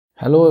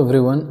Hello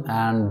everyone,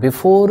 and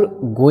before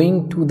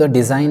going to the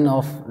design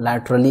of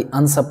laterally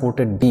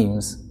unsupported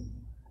beams,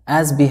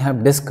 as we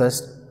have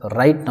discussed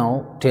right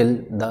now till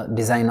the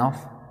design of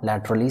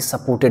laterally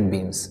supported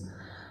beams,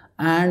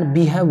 and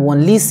we have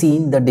only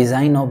seen the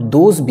design of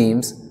those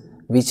beams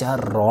which are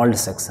rolled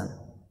section.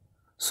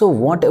 So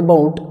what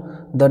about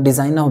the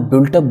design of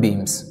built up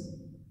beams?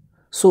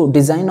 So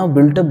design of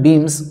built up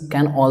beams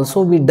can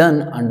also be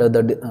done under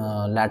the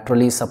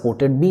laterally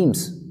supported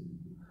beams.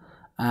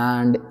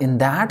 And in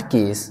that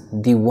case,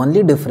 the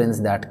only difference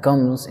that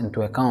comes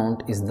into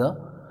account is the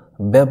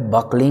web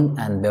buckling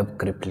and web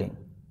crippling.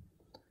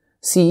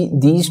 See,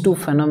 these two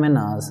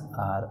phenomena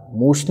are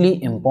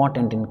mostly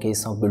important in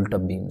case of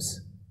built-up beams.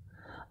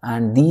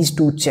 And these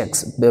two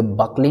checks, web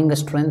buckling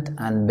strength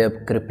and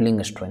web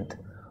crippling strength,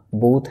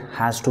 both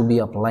has to be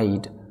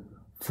applied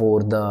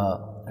for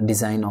the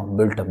design of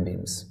built-up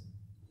beams.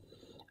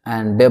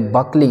 And web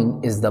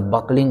buckling is the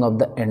buckling of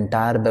the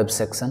entire web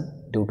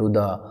section due to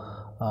the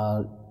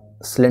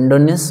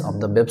slenderness of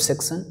the web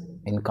section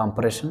in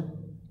compression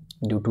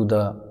due to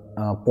the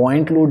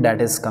point load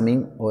that is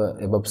coming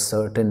above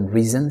certain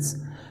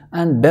regions,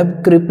 and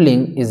web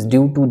crippling is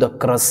due to the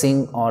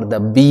crushing or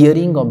the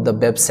bearing of the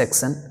web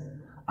section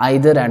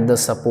either at the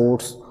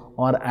supports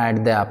or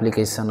at the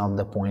application of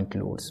the point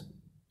loads.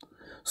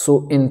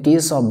 So in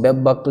case of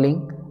web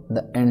buckling,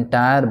 the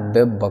entire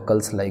web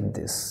buckles like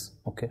this.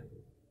 Okay,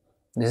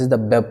 this is the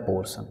web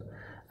portion.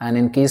 And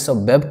in case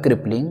of web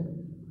crippling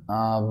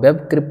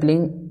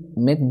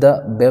make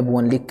the web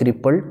only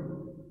crippled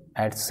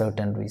at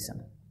certain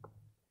region.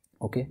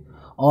 Okay,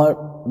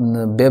 or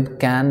the web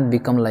can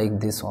become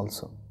like this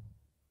also.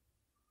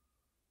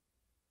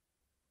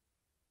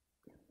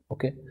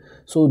 Okay,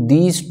 so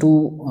these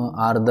two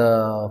are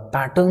the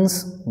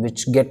patterns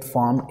which get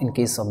formed in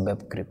case of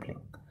web crippling,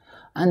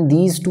 and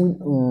these two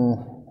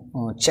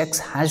checks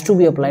has to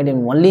be applied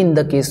only in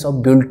the case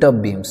of built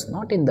up beams,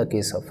 not in the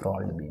case of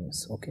rolled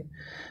beams. Okay,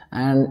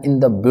 and in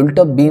the built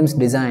up beams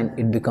design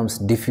it becomes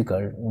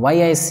difficult.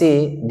 Why I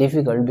say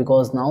difficult?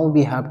 Because now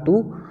we have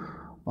to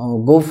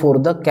go for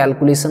the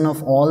calculation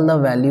of all the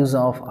values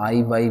of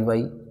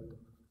IYY,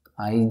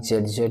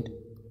 IZZ,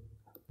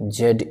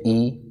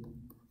 ZE,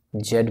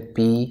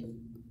 ZP,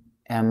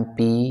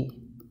 MP,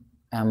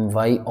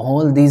 My,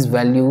 all these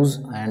values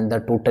and the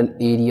total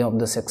area of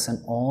the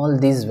section, all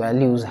these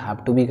values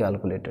have to be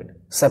calculated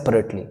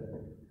separately.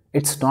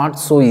 It's not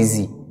so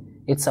easy,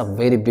 it's a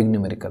very big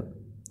numerical.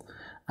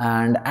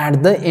 And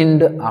at the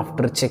end,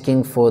 after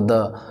checking for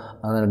the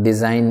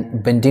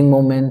design bending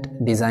moment,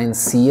 design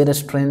shear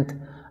strength,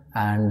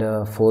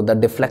 and for the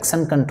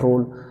deflection control,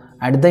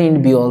 at the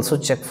end we also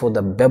check for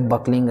the web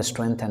buckling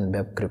strength and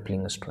web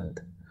crippling strength.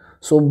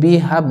 So we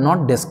have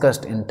not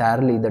discussed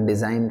entirely the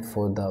design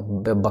for the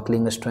web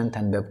buckling strength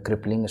and web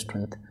crippling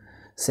strength,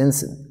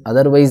 since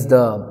otherwise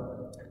the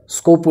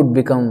scope would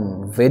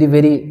become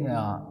very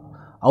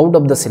out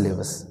of the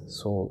syllabus.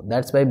 So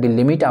that's why we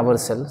limit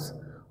ourselves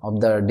of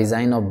the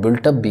design of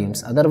built up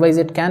beams. Otherwise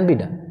it can be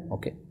done.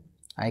 Okay,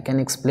 I can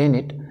explain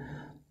it,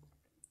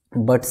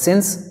 but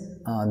since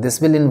this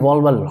will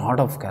involve a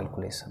lot of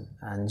calculation,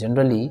 and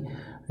generally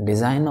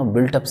design of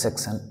built up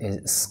section is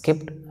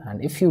skipped,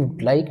 and if you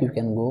like you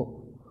can go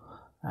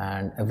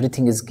and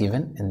everything is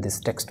given in this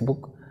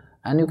textbook,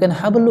 and you can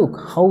have a look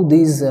how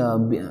these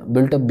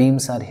built up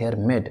beams are here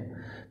made.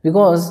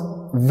 Because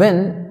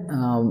when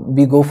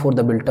we go for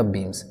the built up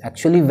beams,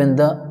 actually when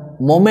the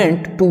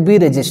moment to be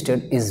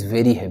registered is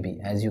very heavy,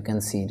 as you can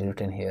see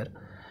written here,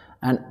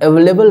 and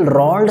available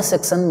rolled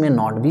section may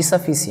not be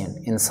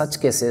sufficient. In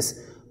such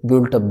cases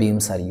built up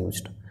beams are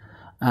used.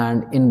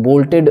 And in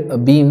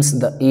bolted beams,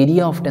 the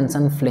area of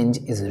tension flange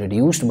is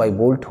reduced by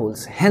bolt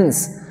holes,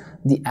 hence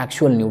the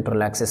actual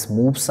neutral axis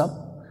moves up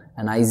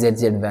and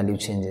IZZ value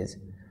changes.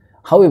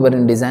 However,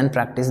 in design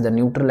practice the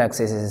neutral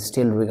axis is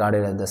still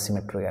regarded as the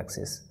symmetric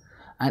axis,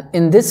 and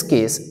in this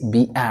case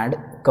we add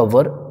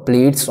cover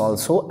plates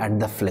also at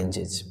the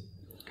flanges.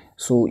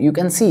 So you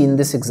can see in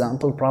this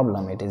example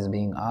problem it is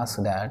being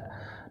asked that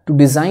to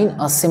design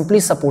a simply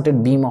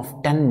supported beam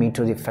of 10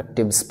 meter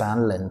effective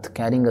span length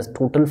carrying a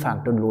total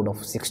factored load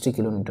of 60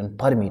 kN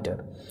per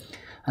meter,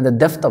 and the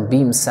depth of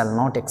beam shall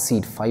not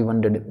exceed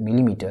 500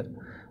 millimeter,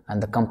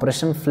 and the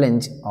compression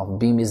flange of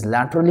beam is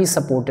laterally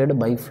supported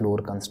by floor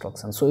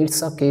construction. So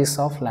it's a case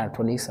of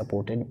laterally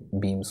supported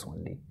beams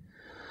only.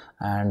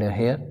 And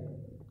here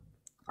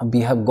we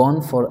have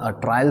gone for a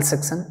trial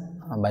section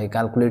by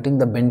calculating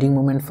the bending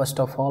moment first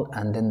of all,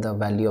 and then the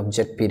value of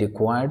ZP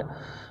required.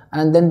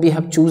 And then we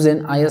have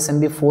chosen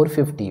ISMB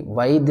 450.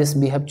 Why this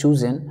we have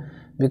chosen?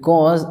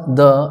 Because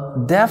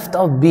the depth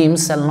of beam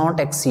shall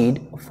not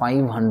exceed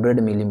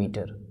 500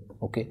 millimeter.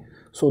 Okay,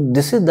 so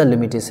this is the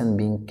limitation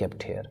being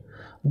kept here.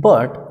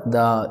 But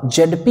the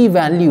ZP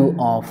value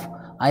of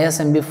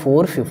ISMB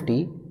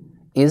 450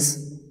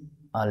 is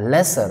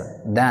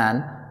lesser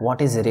than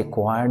what is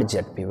required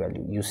ZP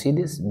value. You see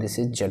this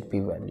is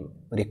ZP value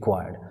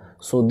required.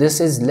 So this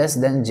is less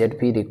than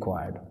ZP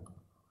required.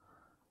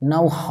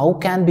 Now how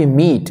can we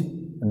meet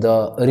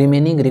the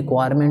remaining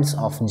requirements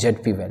of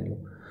ZP value?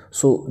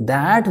 So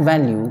that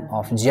value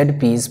of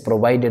ZP is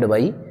provided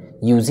by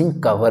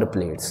using cover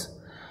plates.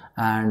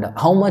 And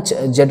how much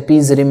ZP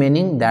is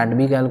remaining, that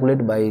we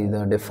calculate by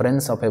the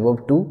difference of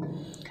above two,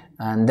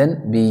 and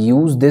then we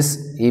use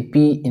this AP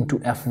into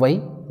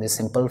Fy, the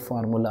simple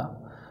formula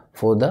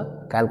for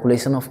the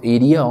calculation of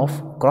area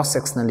of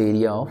cross-sectional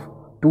area of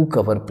two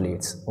cover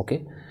plates.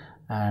 Okay,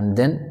 and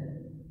then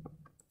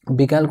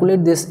we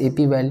calculate this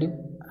AP value,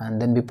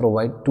 and then we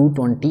provide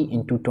 220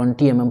 into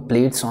 20 mm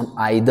plates on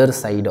either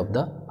side of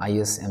the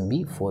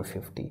ISMB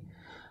 450.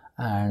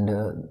 And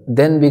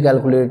then we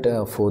calculate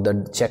for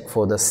the check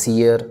for the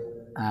shear,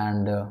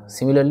 and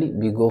similarly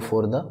we go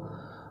for the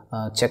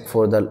check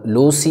for the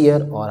low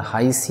shear or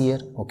high shear,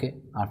 okay,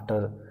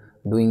 after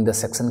doing the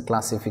section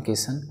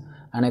classification,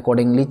 and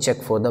accordingly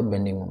check for the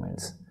bending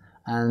moments.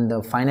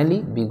 And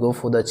finally we go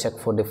for the check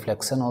for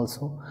deflection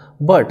also.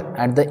 But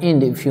at the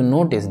end, if you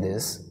notice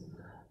this,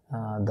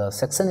 the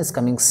section is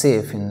coming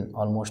safe in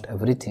almost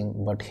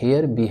everything, but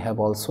here we have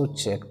also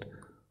checked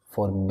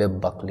for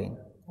web buckling.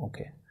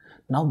 Okay,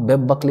 now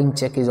web buckling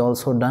check is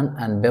also done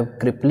and web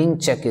crippling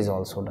check is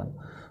also done.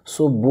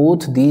 So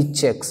both these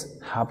checks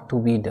have to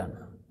be done.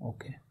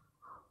 Okay,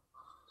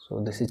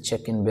 so this is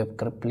check in web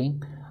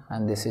crippling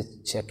and this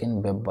is check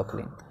in web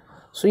buckling.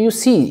 So you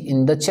see,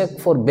 in the check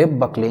for web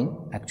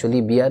buckling,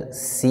 actually we are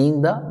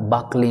seeing the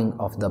buckling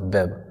of the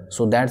web.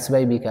 So that's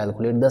why we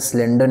calculate the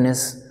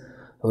slenderness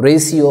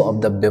ratio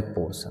of the web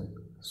portion.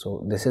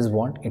 So this is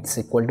what it's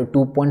equal to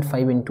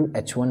 2.5 into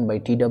H1 by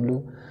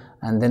TW,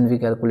 and then we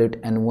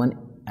calculate N1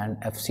 and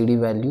FCD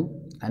value,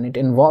 and it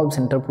involves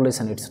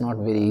interpolation. It's not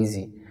very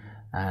easy.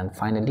 And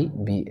finally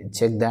we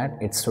check that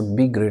it should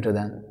be greater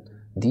than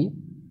the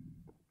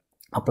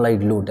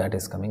applied load, that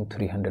is coming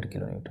 300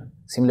 kilonewton.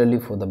 Similarly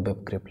for the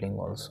web crippling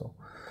also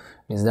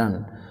is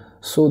done.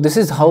 So this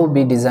is how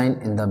we design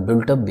in the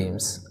built up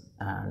beams.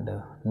 And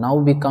now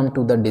we come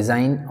to the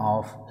design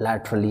of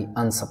laterally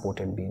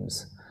unsupported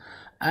beams.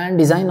 And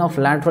design of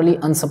laterally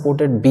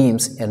unsupported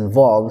beams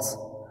involves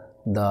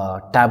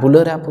the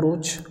tabular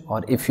approach,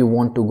 or if you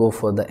want to go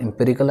for the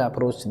empirical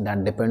approach,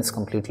 that depends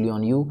completely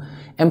on you.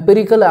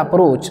 Empirical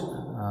approach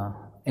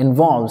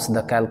involves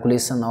the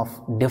calculation of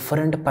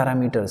different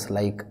parameters,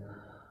 like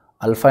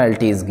alpha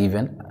LT is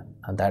given,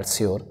 that's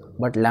sure,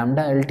 but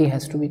lambda LT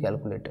has to be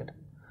calculated,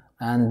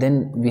 and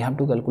then we have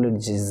to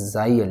calculate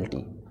xi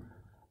LT,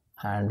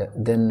 and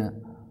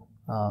then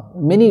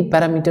many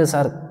parameters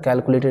are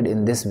calculated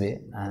in this way,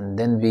 and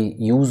then we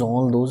use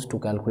all those to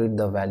calculate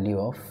the value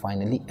of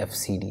finally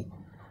FCD,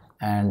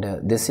 and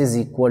this is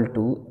equal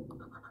to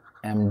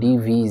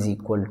MdV is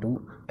equal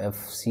to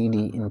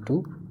FCD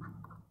into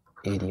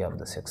area of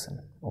the section.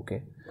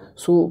 Okay,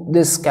 so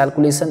this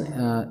calculation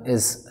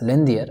is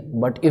lengthier,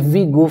 but if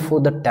we go for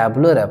the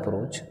tabular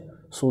approach,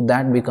 so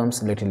that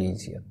becomes little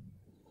easier.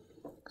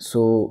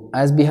 So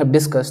as we have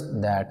discussed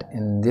that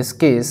in this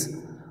case,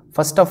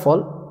 first of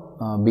all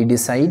we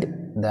decide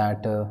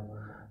that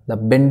the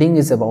bending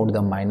is about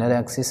the minor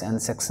axis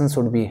and section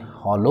should be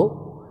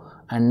hollow,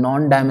 and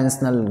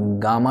non-dimensional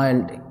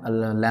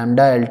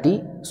lambda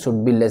LT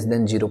should be less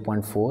than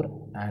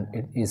 0.4, and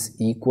it is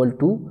equal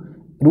to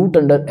root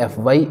under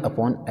Fy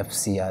upon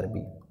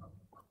FCRB.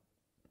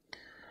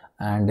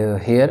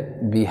 And here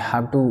we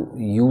have to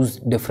use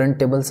different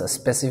tables,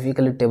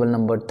 specifically table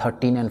number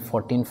 13 and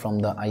 14 from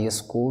the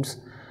IS codes,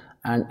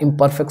 and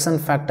imperfection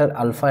factor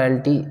alpha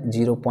LT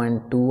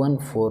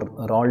 0.21 for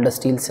rolled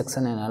steel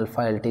section and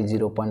alpha LT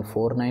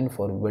 0.49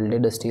 for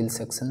welded steel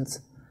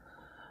sections.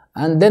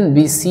 And then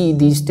we see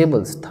these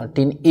tables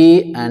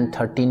 13A and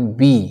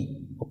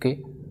 13B,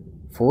 okay,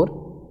 for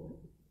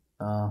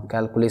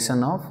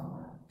calculation of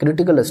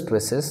critical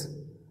stresses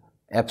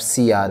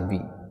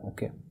FCRB,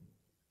 okay,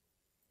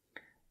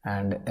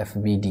 and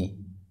FBD.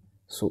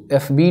 So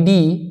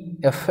FBD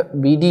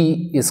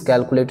is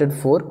calculated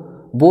for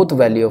both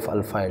value of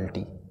alpha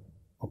LT.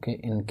 Okay,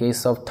 in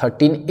case of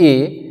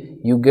 13A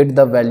you get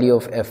the value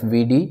of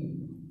FBD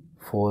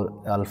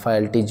for alpha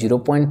LT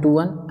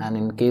 0.21, and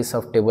in case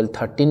of table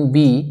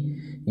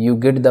 13B you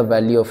get the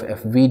value of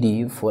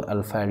FBD for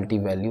alpha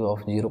LT value of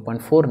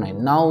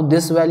 0.49. Now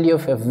this value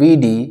of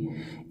FBD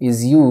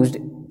is used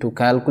to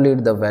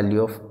calculate the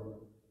value of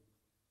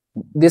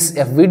this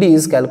FBD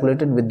is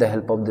calculated with the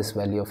help of this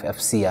value of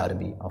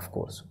FCRB, of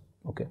course.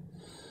 Okay,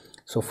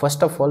 so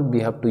first of all we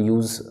have to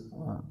use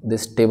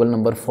this table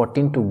number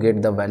 14 to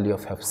get the value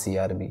of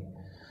FCRB,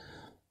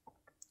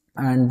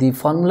 and the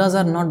formulas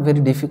are not very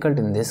difficult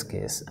in this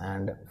case.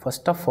 And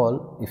first of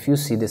all, if you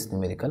see this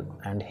numerical,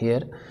 and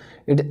here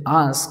it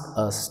asks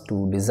us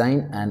to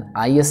design an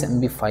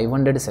ISMB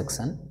 500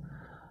 section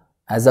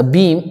as a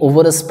beam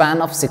over a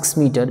span of 6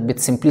 meters with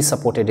simply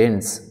supported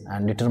ends,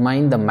 and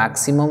determine the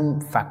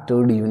maximum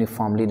factored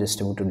uniformly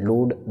distributed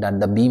load that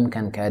the beam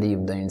can carry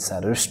if the ends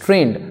are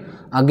restrained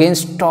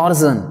against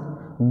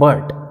torsion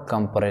but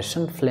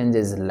compression flange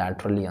is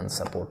laterally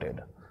unsupported.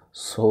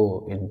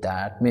 So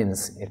that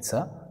means it's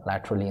a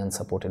laterally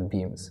unsupported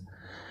beams,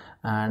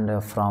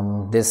 and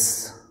from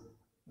this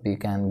we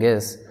can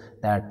guess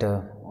that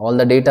all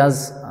the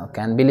datas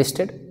can be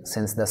listed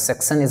since the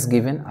section is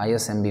given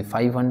ISMB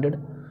 500.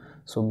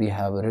 So we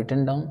have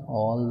written down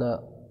all the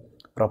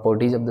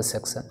properties of the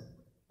section.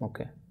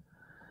 Okay,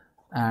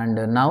 and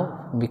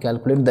now we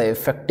calculate the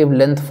effective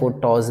length for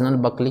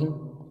torsional buckling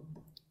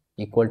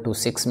equal to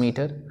 6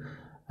 meter,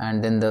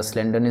 and then the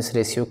slenderness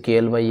ratio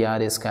KL by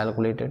R is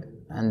calculated,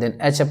 and then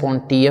H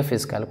upon TF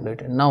is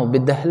calculated. Now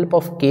with the help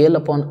of KL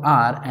upon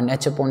R and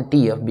H upon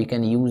TF, we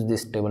can use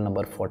this table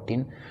number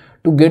 14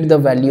 to get the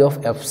value of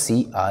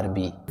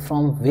FCRB,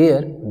 from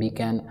where we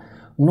can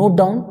note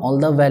down all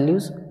the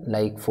values.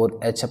 Like for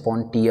H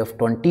upon TF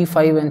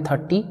 25 and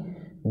 30,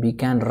 we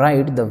can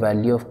write the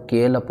value of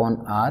KL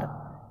upon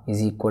R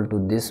is equal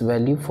to this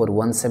value for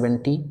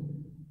 170,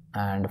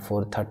 and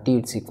for 30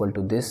 it's equal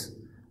to this,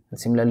 and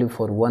similarly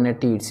for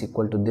 180 it's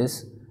equal to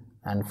this,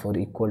 and for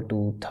equal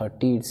to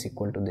 30 it's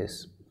equal to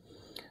this.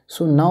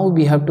 So now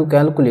we have to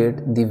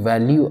calculate the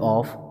value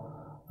of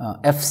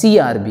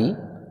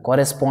FCRB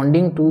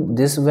corresponding to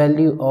this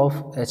value of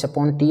H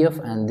upon TF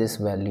and this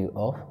value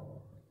of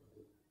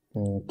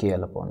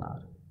KL upon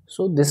R.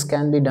 So this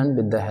can be done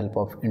with the help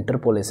of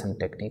interpolation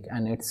technique,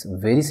 and it's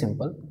very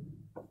simple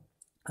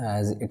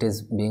as it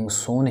is being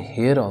shown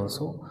here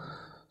also.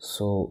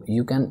 So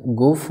you can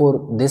go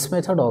for this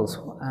method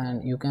also,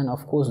 and you can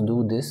of course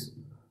do this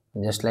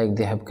just like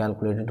they have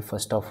calculated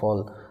first of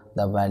all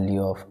the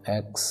value of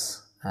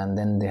X, and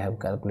then they have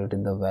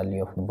calculated the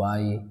value of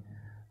Y.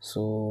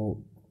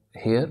 So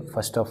here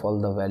first of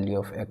all the value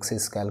of X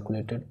is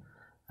calculated,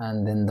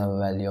 and then the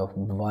value of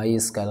Y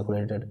is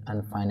calculated,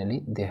 and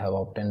finally they have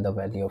obtained the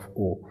value of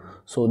O.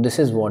 So this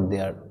is what they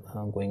are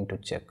going to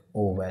check,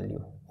 O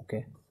value.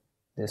 Okay,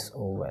 this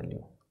O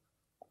value.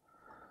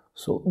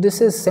 So this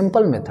is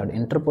simple method.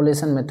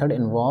 Interpolation method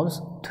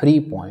involves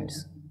 3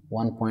 points.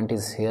 One point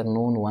is here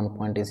known, one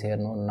point is here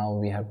known. Now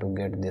we have to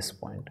get this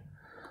point.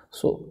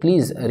 So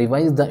please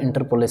revise the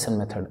interpolation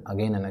method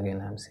again and again,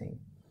 I am saying,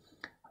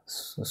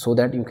 so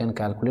that you can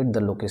calculate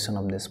the location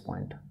of this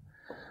point.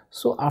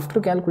 So after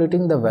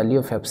calculating the value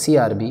of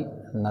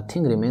FCRB,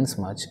 nothing remains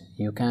much.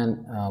 You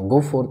can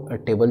go for a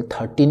table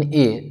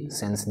 13A,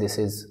 since this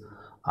is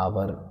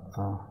our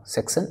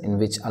section in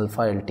which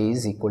alpha LT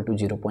is equal to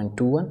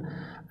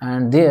 0.21,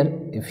 and there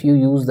if you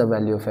use the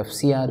value of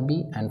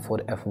FCRB and for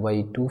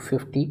FY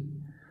 250,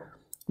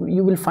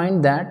 you will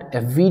find that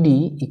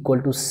FVD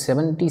equal to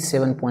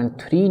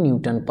 77.3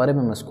 Newton per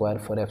mm square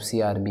for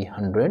FCRB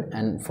 100,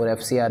 and for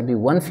FCRB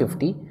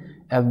 150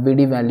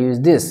 FVD value is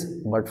this,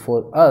 but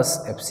for us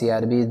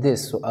FCRB is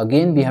this. So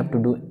again we have to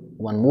do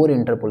one more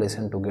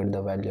interpolation to get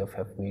the value of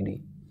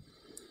FVD.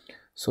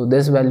 So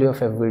this value of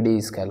FVD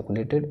is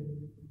calculated.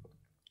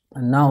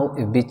 And now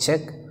if we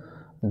check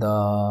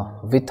the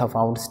width of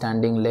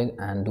outstanding leg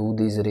and do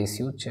this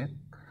ratio check,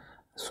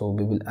 so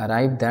we will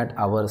arrive that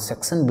our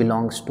section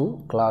belongs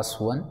to class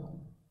 1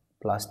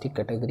 plastic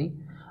category,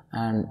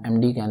 and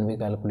MD can be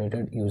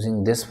calculated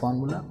using this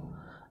formula,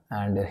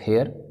 and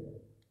here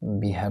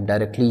we have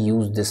directly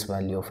used this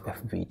value of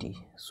FVD.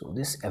 So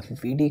this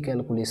FVD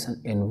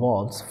calculation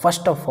involves,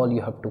 first of all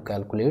you have to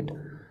calculate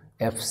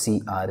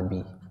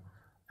FCRB,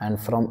 and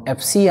from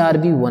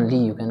FCRB only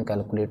you can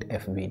calculate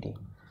FVD.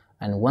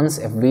 And once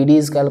FVD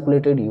is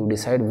calculated, you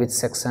decide which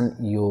section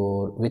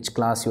which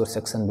class your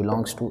section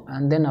belongs to,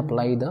 and then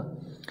apply the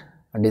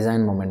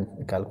design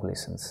moment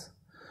calculations.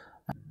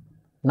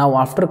 Now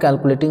after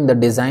calculating the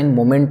design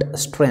moment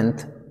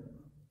strength,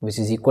 which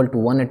is equal to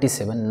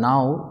 187,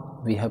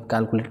 now we have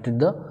calculated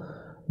the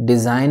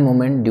design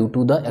moment due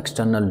to the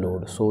external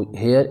load. So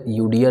here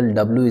UDL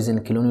W is in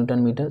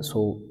kilonewton meter,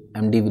 so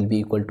MD will be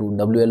equal to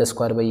WL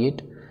square by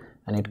 8,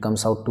 and it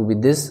comes out to be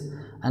this,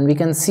 and we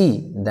can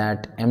see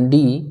that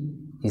MD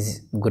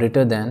is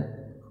greater than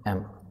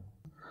M.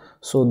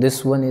 So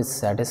this one is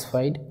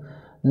satisfied.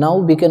 Now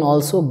we can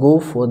also go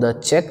for the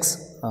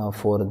checks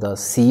for the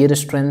shear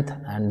strength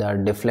and the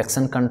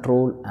deflection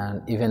control,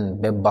 and even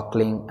web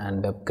buckling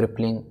and web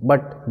crippling,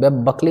 but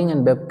web buckling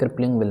and web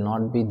crippling will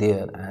not be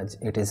there as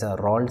it is a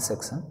rolled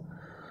section,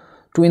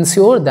 to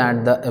ensure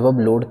that the above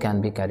load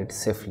can be carried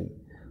safely.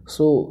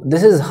 So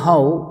this is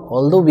how,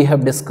 although we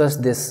have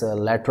discussed this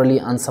laterally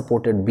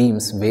unsupported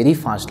beams very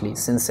fastly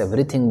since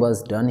everything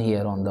was done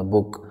here on the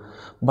book,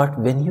 but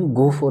when you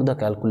go for the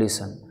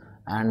calculation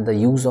and the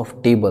use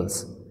of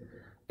tables,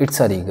 it's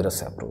a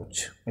rigorous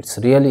approach. It's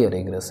really a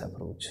rigorous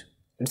approach.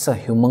 It's a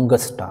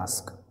humongous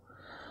task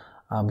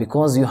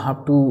because you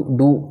have to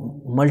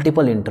do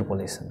multiple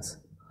interpolations,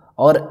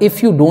 or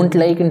if you don't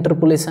like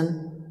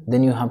interpolation,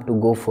 then you have to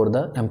go for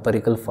the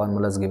empirical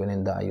formulas given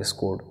in the IS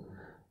code.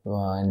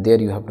 And there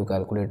you have to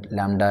calculate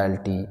lambda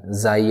LT,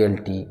 xi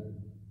LT,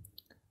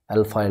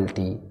 alpha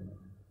LT,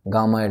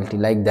 gamma LT,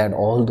 like that.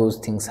 All those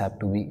things have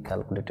to be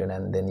calculated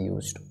and then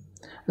used,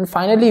 and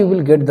finally you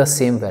will get the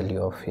same value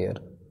of here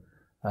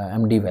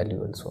MD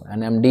value also,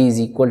 and MD is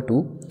equal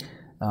to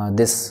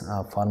this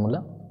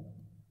formula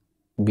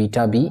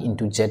beta B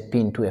into ZP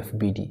into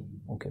FBD.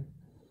 Okay,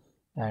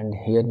 and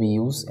here we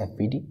use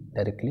FBD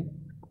directly.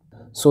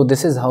 So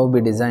this is how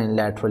we design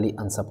laterally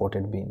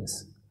unsupported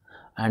beams.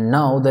 And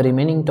now the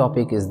remaining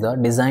topic is the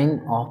design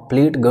of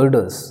plate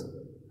girders,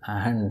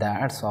 and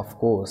that's of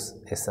course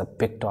is a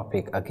big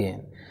topic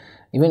again.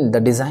 Even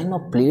the design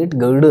of plate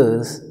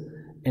girders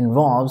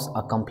involves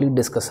a complete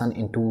discussion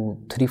into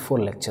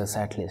 3-4 lectures,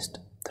 at least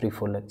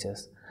 3-4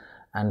 lectures,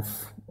 and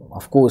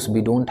of course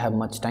we don't have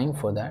much time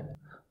for that,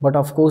 but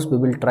of course we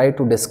will try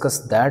to discuss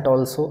that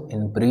also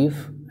in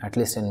brief, at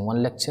least in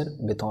one lecture,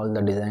 with all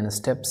the design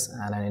steps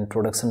and an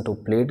introduction to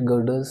plate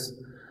girders,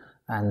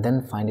 and then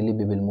finally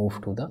we will move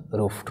to the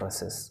roof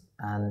trusses,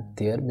 and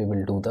there we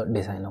will do the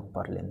design of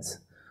purlins.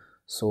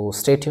 So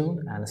stay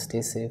tuned and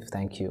stay safe.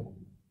 Thank you.